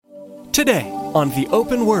Today on The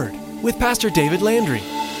Open Word with Pastor David Landry.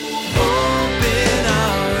 Open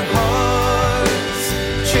our hearts,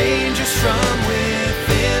 change us from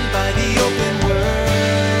within by the open word.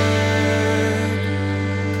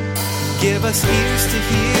 Give us ears to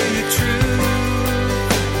hear your truth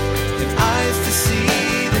and eyes to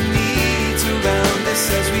see the needs around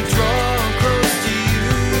us as we draw close to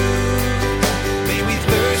you. May we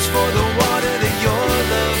thirst for the water that your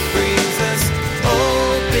love brings us.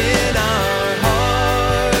 Open our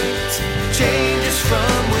hearts, change us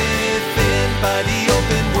from within by the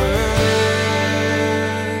open word.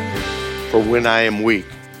 For when I am weak,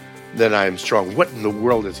 then I am strong. What in the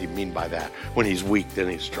world does he mean by that? When he's weak, then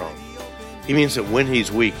he's strong. He means that when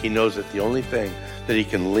he's weak, he knows that the only thing that he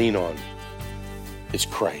can lean on is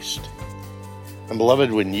Christ. And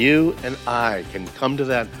beloved, when you and I can come to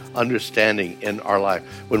that understanding in our life,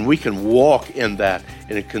 when we can walk in that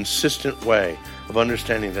in a consistent way of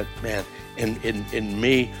understanding that, man, in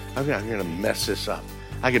me, I'm going to mess this up.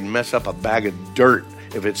 I could mess up a bag of dirt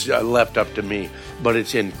if it's left up to me. But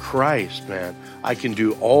it's in Christ, man. I can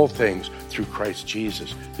do all things through Christ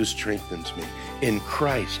Jesus, who strengthens me. In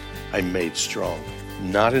Christ, I'm made strong,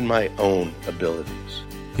 not in my own abilities.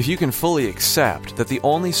 If you can fully accept that the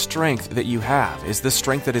only strength that you have is the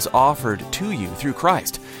strength that is offered to you through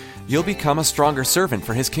Christ, you'll become a stronger servant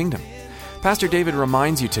for His kingdom. Pastor David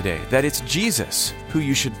reminds you today that it's Jesus who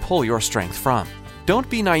you should pull your strength from. Don't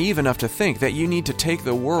be naive enough to think that you need to take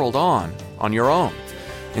the world on your own.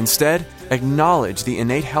 Instead, acknowledge the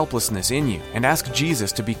innate helplessness in you and ask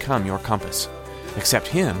Jesus to become your compass. Accept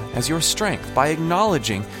Him as your strength by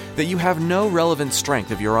acknowledging that you have no relevant strength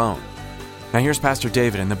of your own. Now here's Pastor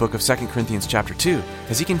David in the book of 2 Corinthians chapter 2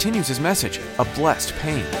 as he continues his message, A Blessed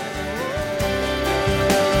Pain. Open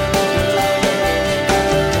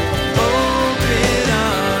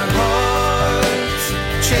our hearts,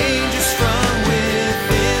 change us from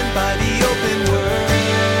within by the open word.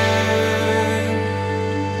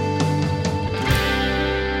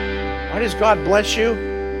 Why does God bless you?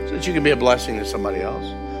 So that you can be a blessing to somebody else.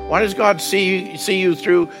 Why does God see you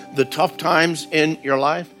through the tough times in your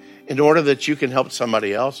life? In order that you can help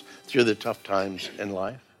somebody else through the tough times in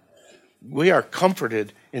life. We are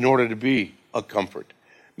comforted in order to be a comfort.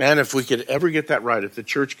 Man, if we could ever get that right, if the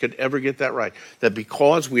church could ever get that right, that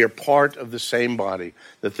because we are part of the same body,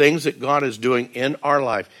 the things that God is doing in our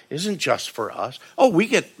life isn't just for us. Oh,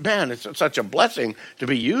 it's such a blessing to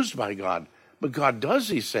be used by God. But God does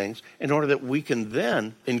these things in order that we can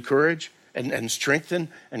then encourage and strengthen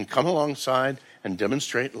and come alongside and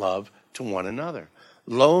demonstrate love to one another.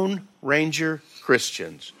 Lone Ranger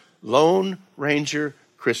Christians. Lone Ranger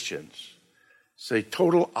Christians. It's a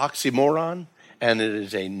total oxymoron, and it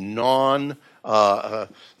is a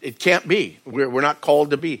it can't be. We're not called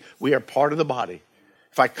to be. We are part of the body.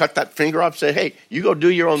 If I cut that finger off, say, hey, you go do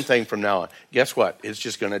your own thing from now on. Guess what? It's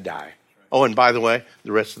just going to die. Oh, and by the way,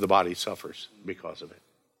 the rest of the body suffers because of it.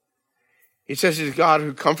 He says he's God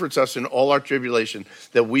who comforts us in all our tribulation,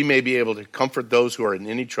 that we may be able to comfort those who are in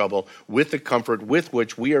any trouble with the comfort with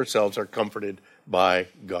which we ourselves are comforted by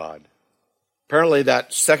God. Apparently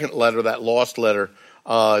that second letter, that lost letter,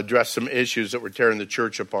 addressed some issues that were tearing the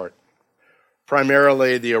church apart.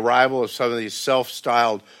 Primarily the arrival of some of these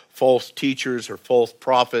self-styled false teachers or false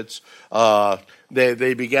prophets.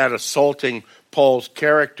 They began assaulting Paul's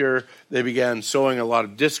character. They began sowing a lot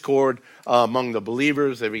of discord among the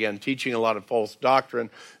believers. They began teaching a lot of false doctrine.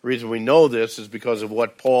 The reason we know this is because of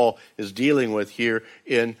what Paul is dealing with here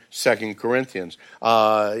in 2 Corinthians.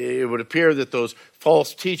 It would appear that those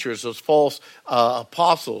false teachers, those false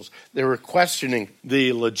apostles, they were questioning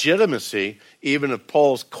the legitimacy even of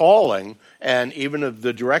Paul's calling and even of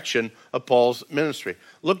the direction of Paul's ministry.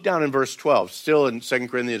 Look down in verse 12, still in 2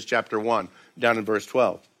 Corinthians chapter 1, down in verse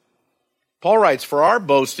 12. Paul writes, for our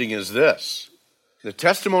boasting is this, the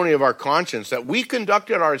testimony of our conscience, that we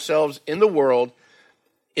conducted ourselves in the world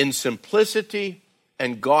in simplicity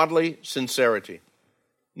and godly sincerity,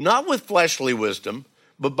 not with fleshly wisdom,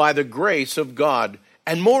 but by the grace of God,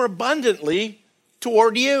 and more abundantly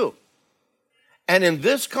toward you. And in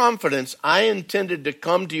this confidence, I intended to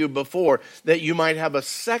come to you before, that you might have a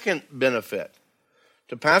second benefit,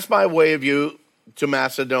 to pass by way of you to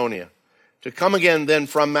Macedonia, to come again then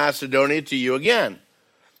from Macedonia to you again,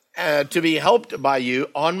 to be helped by you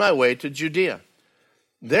on my way to Judea.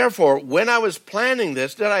 Therefore, when I was planning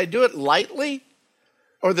this, did I do it lightly?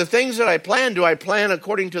 Or the things that I plan, do I plan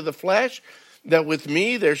according to the flesh? That with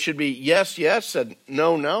me there should be yes, yes, and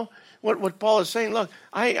no, no? what Paul is saying. Look,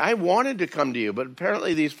 I wanted to come to you, but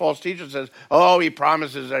apparently these false teachers says, oh, he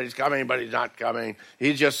promises that he's coming, but he's not coming.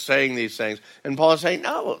 He's just saying these things. And Paul is saying,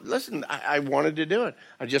 no, listen, I wanted to do it.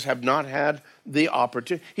 I just have not had the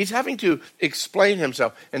opportunity. He's having to explain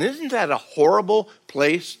himself. And isn't that a horrible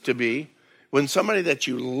place to be? When somebody that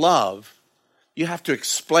you love, you have to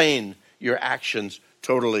explain your actions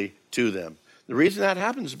totally to them. The reason that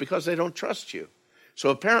happens is because they don't trust you. So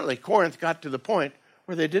apparently Corinth got to the point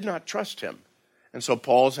where they did not trust him. And so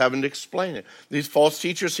Paul's having to explain it. These false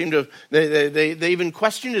teachers seem to, they even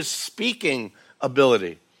question his speaking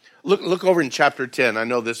ability. Look over in chapter 10. I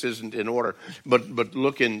know this isn't in order, but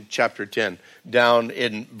look in chapter 10, down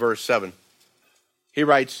in verse 7. He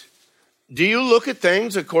writes, do you look at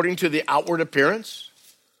things according to the outward appearance?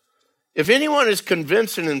 If anyone is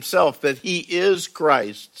convinced in himself that he is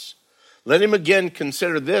Christ's, let him again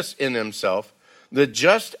consider this in himself, that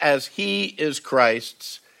just as he is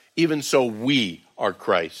Christ's, even so we are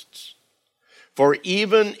Christ's. For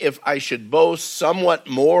even if I should boast somewhat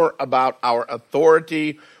more about our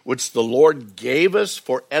authority, which the Lord gave us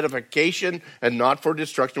for edification and not for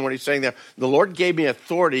destruction, what he's saying there, the Lord gave me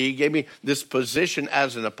authority, he gave me this position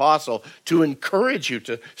as an apostle to encourage you,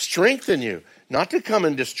 to strengthen you, not to come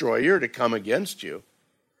and destroy you or to come against you.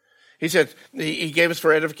 He said, he gave us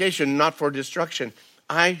for edification, not for destruction.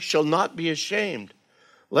 I shall not be ashamed,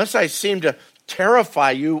 lest I seem to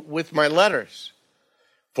terrify you with my letters.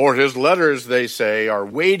 For his letters, they say, are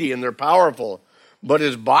weighty and they're powerful, but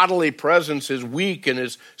his bodily presence is weak and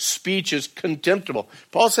his speech is contemptible.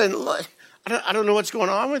 Paul said, look, I don't know what's going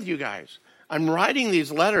on with you guys. I'm writing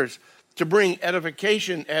these letters to bring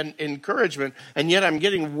edification and encouragement, and yet I'm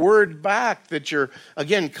getting word back that you're,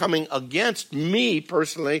 again, coming against me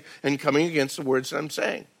personally and coming against the words that I'm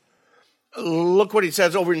saying. Look what he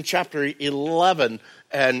says over in chapter 11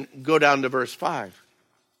 and go down to verse 5.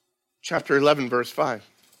 Chapter 11, verse 5.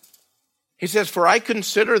 He says, for I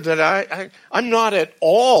consider that I'm not at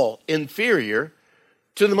all inferior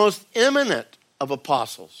to the most eminent of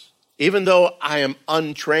apostles, even though I am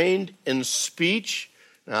untrained in speech.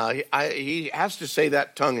 He has to say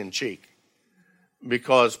that tongue-in-cheek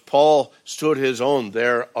because Paul stood his own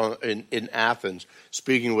there in Athens,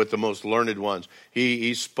 speaking with the most learned ones.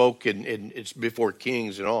 He spoke it's before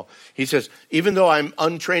kings and all. He says, even though I'm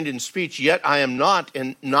untrained in speech, yet I am not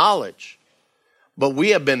in knowledge. But we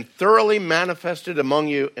have been thoroughly manifested among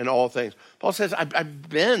you in all things. Paul says, I've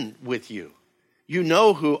been with you. You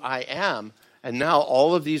know who I am, and now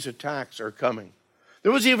all of these attacks are coming.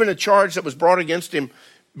 There was even a charge that was brought against him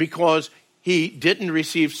because he didn't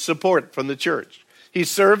receive support from the church. He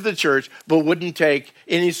served the church, but wouldn't take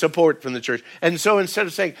any support from the church. And so instead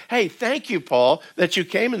of saying, hey, thank you, Paul, that you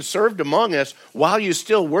came and served among us while you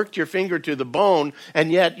still worked your finger to the bone, and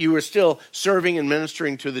yet you were still serving and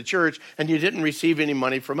ministering to the church, and you didn't receive any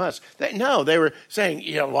money from us. They were saying,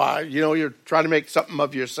 you're trying to make something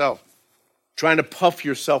of yourself, trying to puff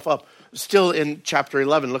yourself up. Still in chapter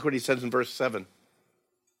 11, look what he says in verse 7.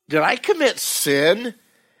 Did I commit sin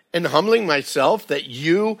in humbling myself that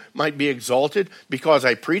you might be exalted because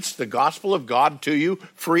I preached the gospel of God to you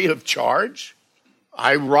free of charge?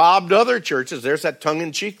 I robbed other churches. There's that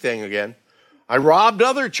tongue-in-cheek thing again. I robbed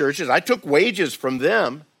other churches. I took wages from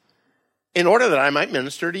them in order that I might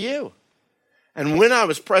minister to you. And when I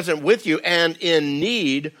was present with you and in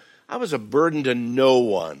need, I was a burden to no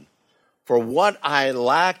one. For what I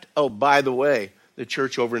lacked, oh, by the way, the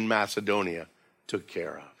church over in Macedonia took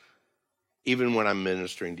care of, even when I'm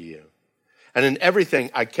ministering to you. And in everything,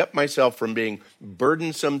 I kept myself from being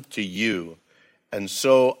burdensome to you, and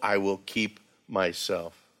so I will keep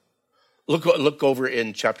myself. Look over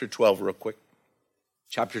in chapter 12 real quick.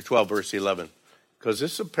 Chapter 12, verse 11. Because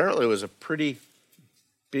this apparently was a pretty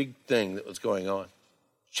big thing that was going on.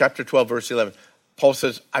 Chapter 12, verse 11. Paul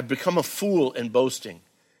says, I've become a fool in boasting,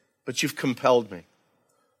 but you've compelled me.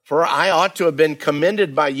 For I ought to have been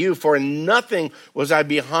commended by you, for in nothing was I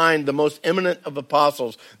behind the most eminent of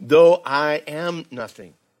apostles, though I am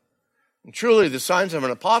nothing. And truly the signs of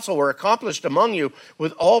an apostle were accomplished among you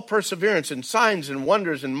with all perseverance and signs and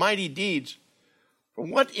wonders and mighty deeds. For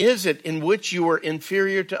what is it in which you were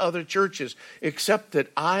inferior to other churches, except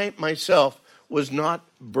that I myself was not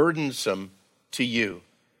burdensome to you?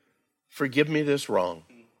 Forgive me this wrong.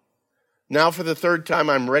 Now for the third time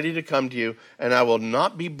I'm ready to come to you, and I will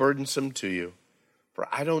not be burdensome to you. For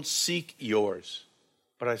I don't seek yours,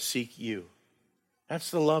 but I seek you. That's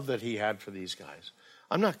the love that he had for these guys.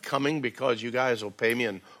 I'm not coming because you guys will pay me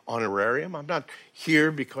an honorarium. I'm not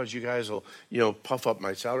here because you guys will, puff up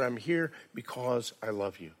my salary. I'm here because I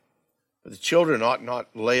love you. But the children ought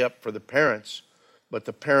not lay up for the parents, but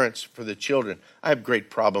the parents for the children. I have great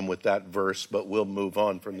problem with that verse, but we'll move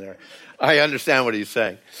on from there. I understand what he's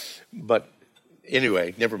saying. But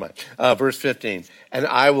anyway, never mind. Verse 15, and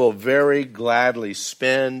I will very gladly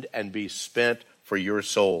spend and be spent for your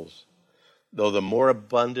souls. Though the more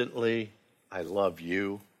abundantly I love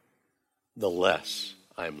you, the less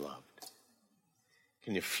I'm loved.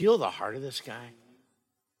 Can you feel the heart of this guy?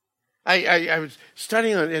 I was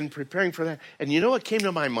studying and preparing for that, and you know what came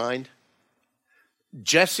to my mind?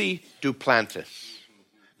 Jesse Duplantis.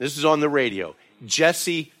 This is on the radio.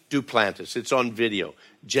 Jesse Duplantis. It's on video.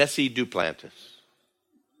 Jesse Duplantis,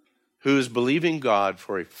 who is believing God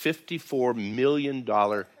for a $54 million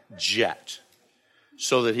jet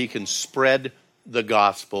so that he can spread the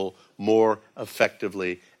gospel more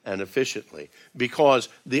effectively and efficiently. Because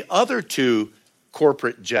the other two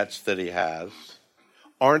corporate jets that he has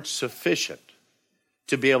aren't sufficient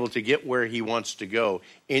to be able to get where he wants to go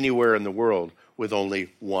anywhere in the world with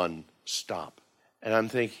only one stop. And I'm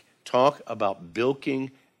thinking, talk about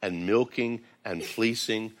bilking and milking and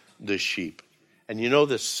fleecing the sheep. And you know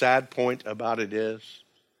the sad point about it is,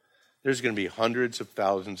 there's going to be hundreds of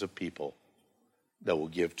thousands of people that will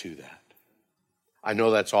give to that. I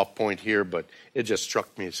know that's off point here, but it just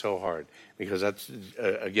struck me so hard because that's,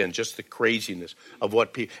 again, just the craziness of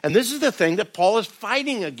what people... And this is the thing that Paul is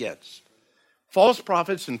fighting against. False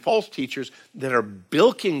prophets and false teachers that are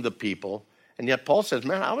bilking the people. And yet Paul says,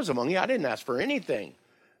 man, I was among you. I didn't ask for anything.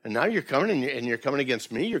 And now you're coming and you're coming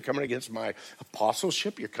against me. You're coming against my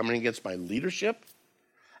apostleship. You're coming against my leadership.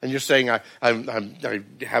 And you're saying I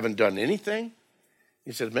haven't done anything.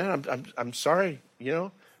 He says, man, I'm sorry,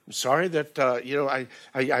 I'm sorry that,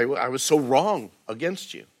 I was so wrong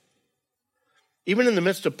against you. Even in the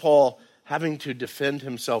midst of Paul having to defend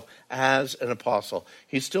himself as an apostle,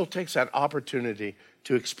 he still takes that opportunity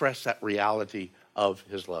to express that reality of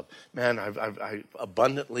his love. Man, I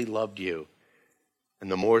abundantly loved you. And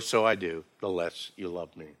the more so I do, the less you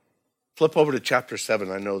love me. Flip over to chapter 7.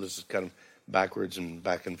 I know this is kind of backwards and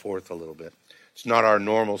back and forth a little bit. It's not our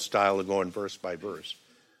normal style of going verse by verse.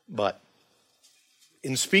 But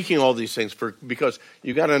in speaking all these things, because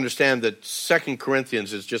you got to understand that 2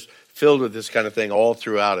 Corinthians is just filled with this kind of thing all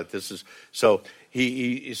throughout it. So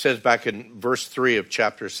he says back in verse 3 of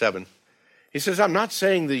chapter 7, he says, I'm not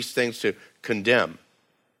saying these things to condemn.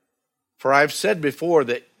 For I've said before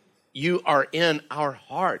that you are in our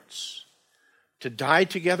hearts to die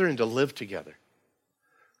together and to live together.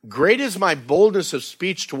 Great is my boldness of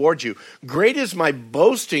speech toward you. Great is my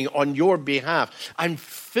boasting on your behalf. I'm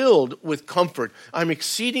filled with comfort. I'm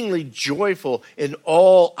exceedingly joyful in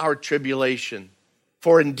all our tribulation.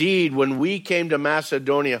 For indeed, when we came to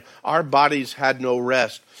Macedonia, our bodies had no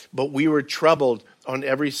rest, but we were troubled on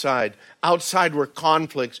every side. Outside were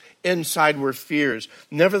conflicts, inside were fears.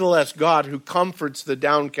 Nevertheless, God, who comforts the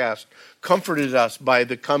downcast, comforted us by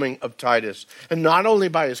the coming of Titus. And not only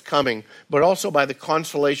by his coming, but also by the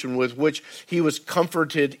consolation with which he was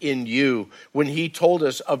comforted in you, when he told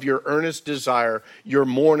us of your earnest desire, your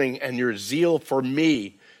mourning, and your zeal for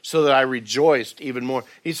me, so that I rejoiced even more.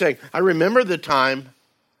 He's saying, I remember the time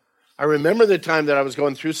that I was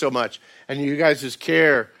going through so much, and you guys'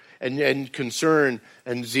 care and concern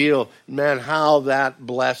and zeal, man, how that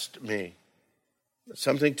blessed me.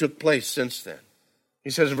 Something took place since then. He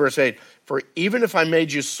says in verse 8, for even if I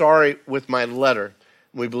made you sorry with my letter,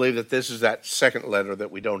 we believe that this is that second letter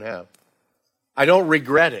that we don't have, I don't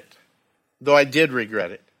regret it, though I did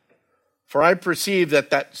regret it. For I perceive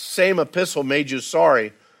that same epistle made you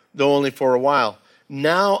sorry, though only for a while.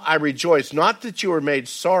 Now I rejoice, not that you were made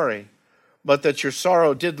sorry, but that your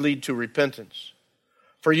sorrow did lead to repentance.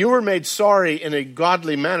 For you were made sorry in a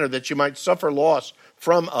godly manner, that you might suffer loss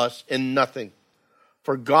from us in nothing.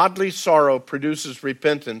 For godly sorrow produces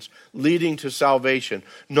repentance, leading to salvation,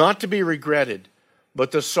 not to be regretted,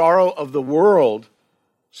 but the sorrow of the world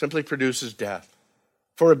simply produces death.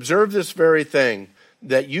 For observe this very thing,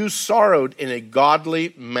 that you sorrowed in a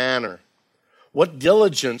godly manner. What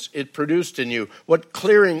diligence it produced in you, what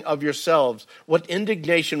clearing of yourselves, what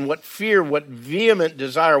indignation, what fear, what vehement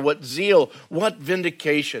desire, what zeal, what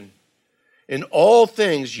vindication. In all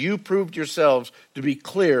things you proved yourselves to be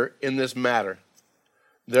clear in this matter.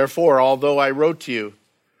 Therefore, although I wrote to you,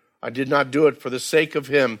 I did not do it for the sake of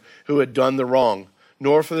him who had done the wrong,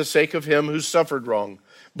 nor for the sake of him who suffered wrong,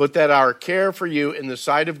 but that our care for you in the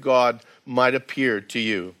sight of God might appear to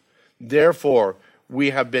you. Therefore,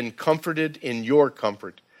 we have been comforted in your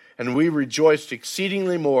comfort, and we rejoiced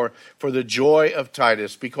exceedingly more for the joy of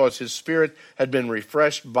Titus, because his spirit had been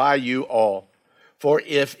refreshed by you all. For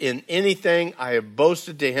if in anything I have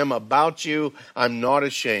boasted to him about you, I'm not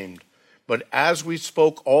ashamed, But as we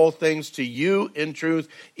spoke all things to you in truth,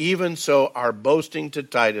 even so our boasting to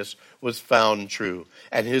Titus was found true.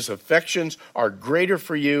 And his affections are greater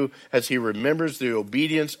for you as he remembers the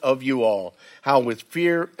obedience of you all, how with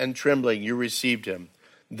fear and trembling you received him.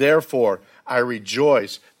 Therefore, I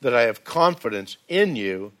rejoice that I have confidence in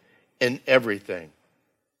you in everything.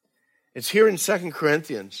 It's here in 2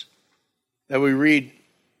 Corinthians that we read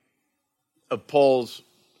of Paul's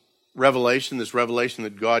revelation, this revelation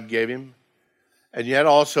that God gave him, and yet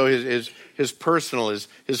also his personal,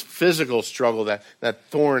 his physical struggle, that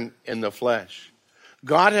thorn in the flesh.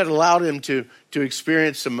 God had allowed him to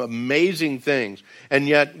experience some amazing things, and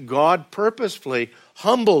yet God purposefully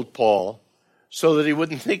humbled Paul so that he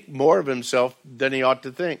wouldn't think more of himself than he ought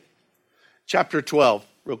to think. Chapter 12,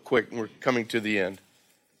 real quick, and we're coming to the end.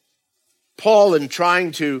 Paul, in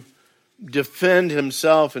trying to defend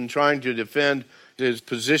himself and trying to defend his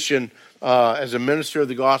position as a minister of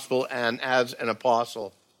the gospel and as an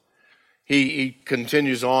apostle, he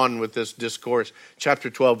continues on with this discourse.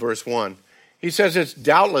 Chapter 12, verse 1. He says, it's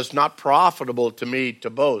doubtless not profitable to me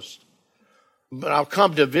to boast, but I'll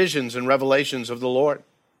come to visions and revelations of the Lord.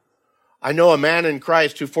 I know a man in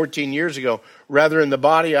Christ who 14 years ago, rather in the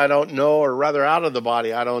body I don't know, or rather out of the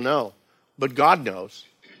body I don't know, but God knows.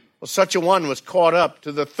 Well, such a one was caught up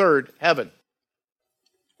to the third heaven.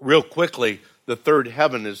 Real quickly, the third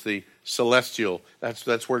heaven is the celestial.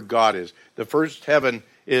 That's where God is. The first heaven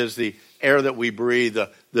is the air that we breathe,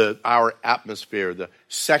 our atmosphere. The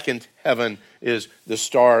second heaven is the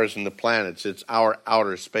stars and the planets. It's our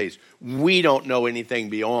outer space. We don't know anything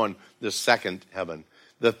beyond the second heaven.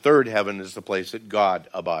 The third heaven is the place that God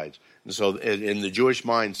abides. And so in the Jewish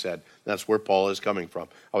mindset, that's where Paul is coming from.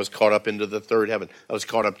 I was caught up into the third heaven. I was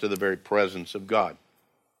caught up to the very presence of God.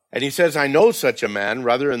 And he says, I know such a man,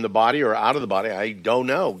 whether in the body or out of the body. I don't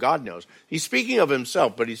know. God knows. He's speaking of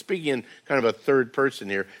himself, but he's speaking in kind of a third person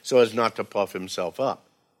here so as not to puff himself up.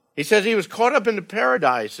 He says he was caught up into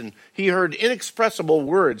paradise, and he heard inexpressible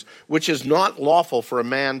words, which is not lawful for a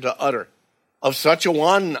man to utter. Of such a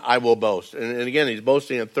one I will boast. And again, he's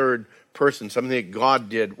boasting in third person, something that God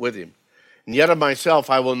did with him. And yet of myself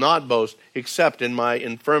I will not boast, except in my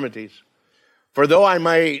infirmities. For though I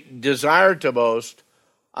may desire to boast,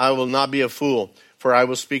 I will not be a fool, for I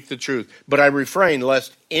will speak the truth. But I refrain,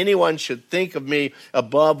 lest anyone should think of me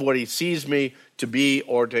above what he sees me to be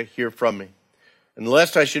or to hear from me. And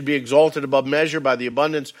lest I should be exalted above measure by the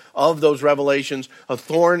abundance of those revelations, a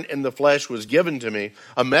thorn in the flesh was given to me,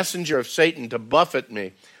 a messenger of Satan to buffet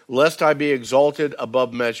me, lest I be exalted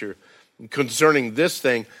above measure. Concerning this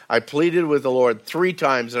thing, I pleaded with the Lord 3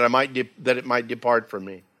 times that it might depart from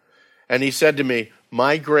me. And he said to me,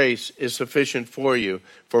 my grace is sufficient for you,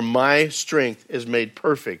 for my strength is made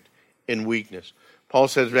perfect in weakness. Paul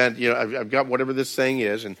says, man, I've got whatever this thing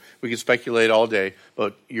is, and we can speculate all day,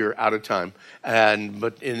 but you're out of time.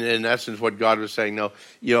 But in essence, what God was saying, no,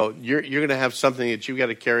 you're going to have something that you've got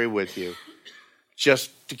to carry with you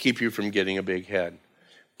just to keep you from getting a big head.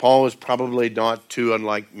 Paul was probably not too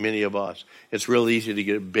unlike many of us. It's real easy to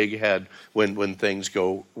get a big head when things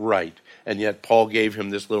go right. And yet Paul gave him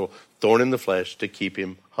this little thorn in the flesh to keep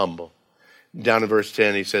him humble. Down in verse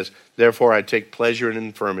 10, he says, therefore I take pleasure in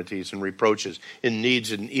infirmities and reproaches, in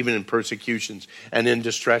needs and even in persecutions and in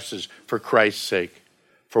distresses for Christ's sake.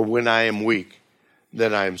 For when I am weak,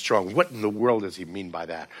 then I am strong. What in the world does he mean by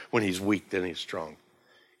that? When he's weak, then he's strong.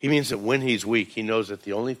 He means that when he's weak, he knows that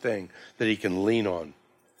the only thing that he can lean on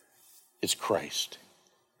is Christ.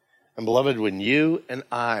 And beloved, when you and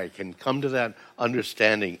I can come to that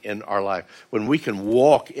understanding in our life, when we can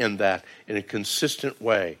walk in that in a consistent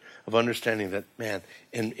way of understanding that, man,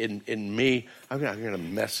 in me, I'm going to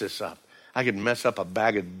mess this up. I could mess up a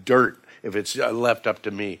bag of dirt if it's left up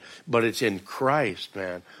to me. But it's in Christ,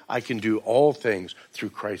 man. I can do all things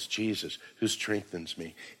through Christ Jesus who strengthens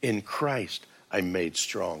me. In Christ, I'm made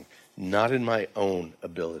strong, not in my own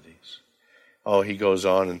abilities. Oh, he goes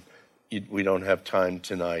on, and we don't have time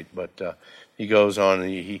tonight, but he goes on and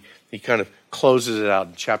he kind of closes it out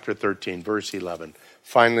in chapter 13, verse 11.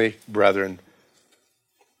 Finally, brethren,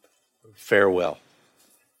 farewell.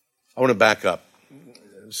 I want to back up.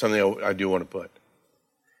 Something I do want to put.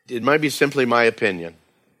 It might be simply my opinion,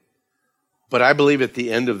 but I believe at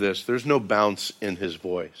the end of this, there's no bounce in his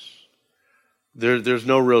voice. There's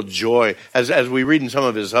no real joy. As we read in some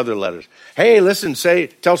of his other letters. Hey, listen,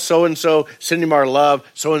 tell so-and-so, send him our love,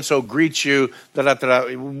 so-and-so greets you.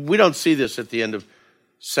 We don't see this at the end of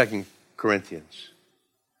 2 Corinthians.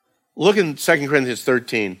 Look in 2 Corinthians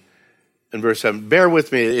 13 and verse 7. Bear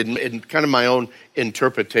with me in kind of my own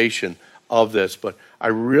interpretation of this, but I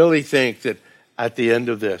really think that at the end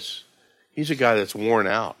of this, he's a guy that's worn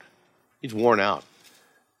out. He's worn out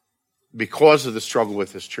because of the struggle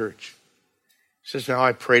with his church. He says, now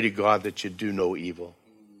I pray to God that you do no evil.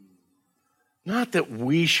 Not that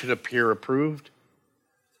we should appear approved,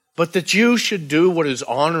 but that you should do what is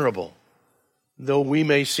honorable, though we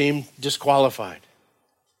may seem disqualified.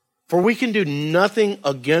 For we can do nothing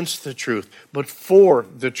against the truth, but for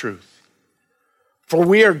the truth. For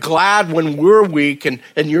we are glad when we're weak and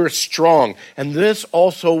you're strong. And this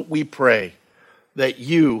also we pray, that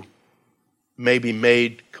you may be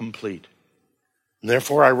made complete. And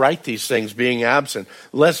therefore I write these things, being absent,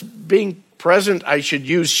 lest being present I should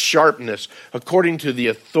use sharpness, according to the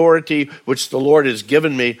authority which the Lord has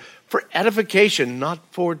given me, for edification, not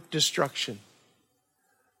for destruction.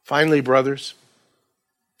 Finally, brothers,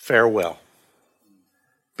 farewell.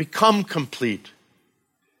 Become complete.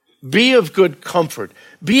 Be of good comfort.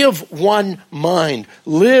 Be of one mind.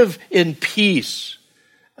 Live in peace.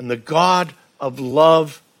 And the God of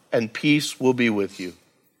love and peace will be with you.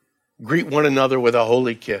 Greet one another with a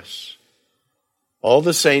holy kiss. All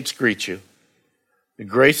the saints greet you. The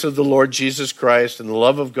grace of the Lord Jesus Christ and the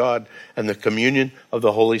love of God and the communion of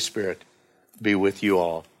the Holy Spirit be with you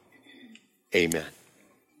all. Amen.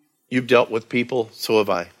 You've dealt with people, so have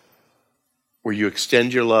I, where you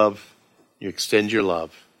extend your love,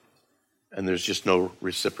 and there's just no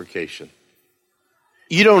reciprocation.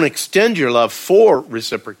 You don't extend your love for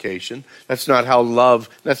reciprocation. That's not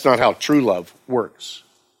how true love works.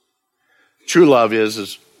 True love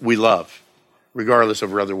is we love, regardless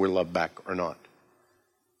of whether we're loved back or not.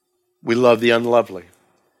 We love the unlovely.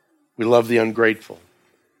 We love the ungrateful.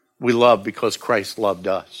 We love because Christ loved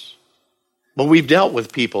us. But we've dealt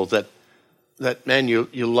with people that man, you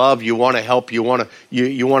love, you want to help, you want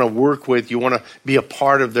to work with, you want to be a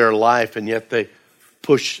part of their life, and yet they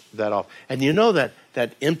push that off. And you know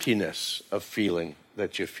that emptiness of feeling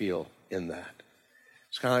that you feel in that.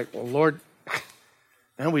 It's kind of like, well, Lord,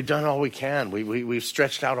 man, we've done all we can. We've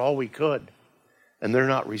stretched out all we could, and they're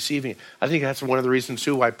not receiving it. I think that's one of the reasons,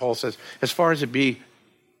 too, why Paul says, as far as it be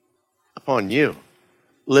upon you,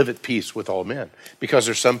 live at peace with all men. Because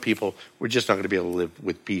there's some people we're just not going to be able to live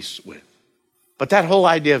with peace with. But that whole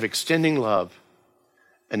idea of extending love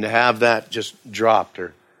and to have that just dropped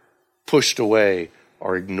or pushed away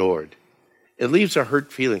or ignored, it leaves a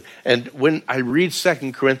hurt feeling. And when I read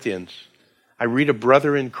 2 Corinthians, I read a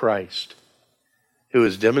brother in Christ who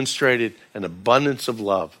has demonstrated an abundance of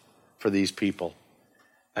love for these people.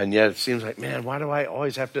 And yet it seems like, man, why do I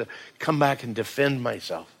always have to come back and defend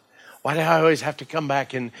myself? Why do I always have to come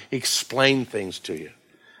back and explain things to you?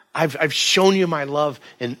 I've shown you my love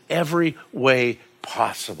in every way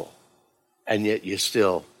possible. And yet you're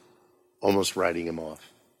still almost writing him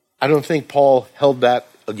off. I don't think Paul held that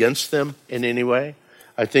against them in any way.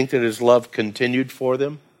 I think that his love continued for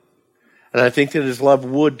them. And I think that his love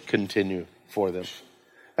would continue for them.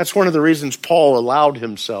 That's one of the reasons Paul allowed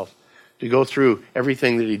himself to go through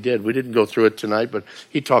everything that he did. We didn't go through it tonight, but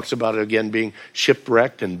he talks about it again, being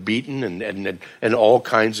shipwrecked and beaten and all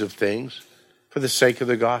kinds of things for the sake of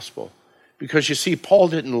the gospel. Because you see, Paul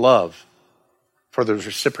didn't love for the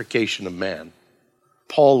reciprocation of man.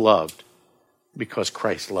 Paul loved because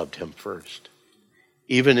Christ loved him first.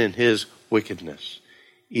 Even in his wickedness,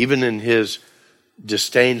 even in his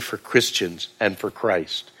disdain for Christians and for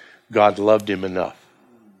Christ, God loved him enough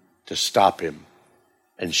to stop him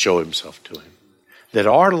and show himself to him. That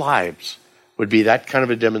our lives would be that kind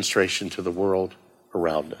of a demonstration to the world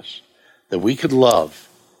around us. That we could love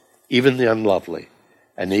even the unlovely,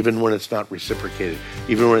 and even when it's not reciprocated,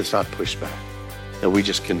 even when it's not pushed back, that we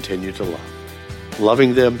just continue to love.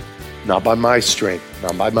 Loving them, not by my strength,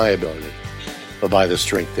 not by my ability, but by the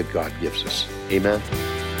strength that God gives us. Amen.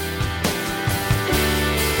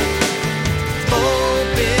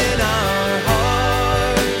 Open our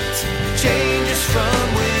hearts, change us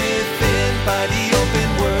from within by the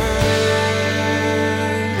open word.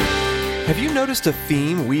 Have you noticed a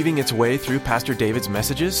theme weaving its way through Pastor David's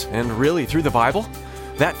messages, and really through the Bible?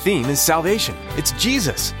 That theme is salvation. It's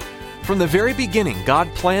Jesus. From the very beginning, God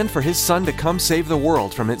planned for His Son to come save the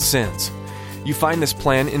world from its sins. You find this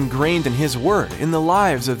plan ingrained in His Word, in the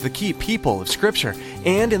lives of the key people of Scripture,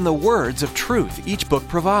 and in the words of truth each book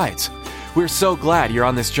provides. We're so glad you're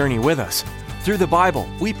on this journey with us. Through the Bible,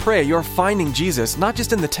 we pray you're finding Jesus not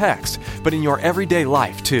just in the text, but in your everyday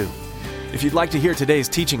life too. If you'd like to hear today's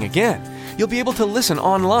teaching again, you'll be able to listen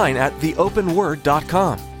online at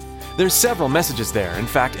theopenword.com. There's several messages there, in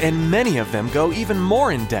fact, and many of them go even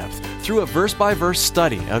more in depth through a verse-by-verse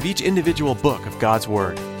study of each individual book of God's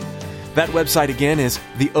Word. That website again is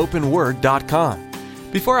theopenword.com.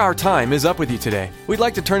 Before our time is up with you today, we'd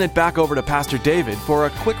like to turn it back over to Pastor David for a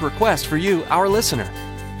quick request for you, our listener.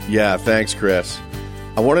 Yeah, thanks, Chris.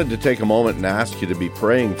 I wanted to take a moment and ask you to be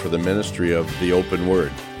praying for the ministry of the Open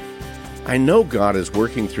Word. I know God is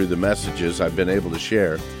working through the messages I've been able to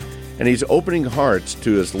share, and He's opening hearts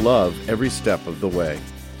to His love every step of the way.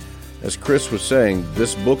 As Chris was saying,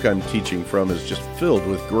 this book I'm teaching from is just filled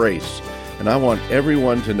with grace, and I want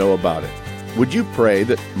everyone to know about it. Would you pray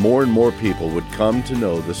that more and more people would come to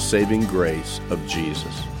know the saving grace of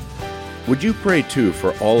Jesus? Would you pray too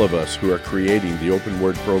for all of us who are creating the Open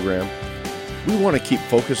Word program? We want to keep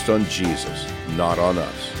focused on Jesus, not on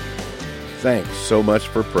us. Thanks so much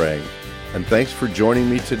for praying, and thanks for joining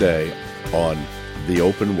me today on the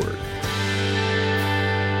Open Word.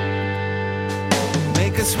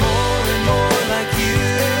 Make us more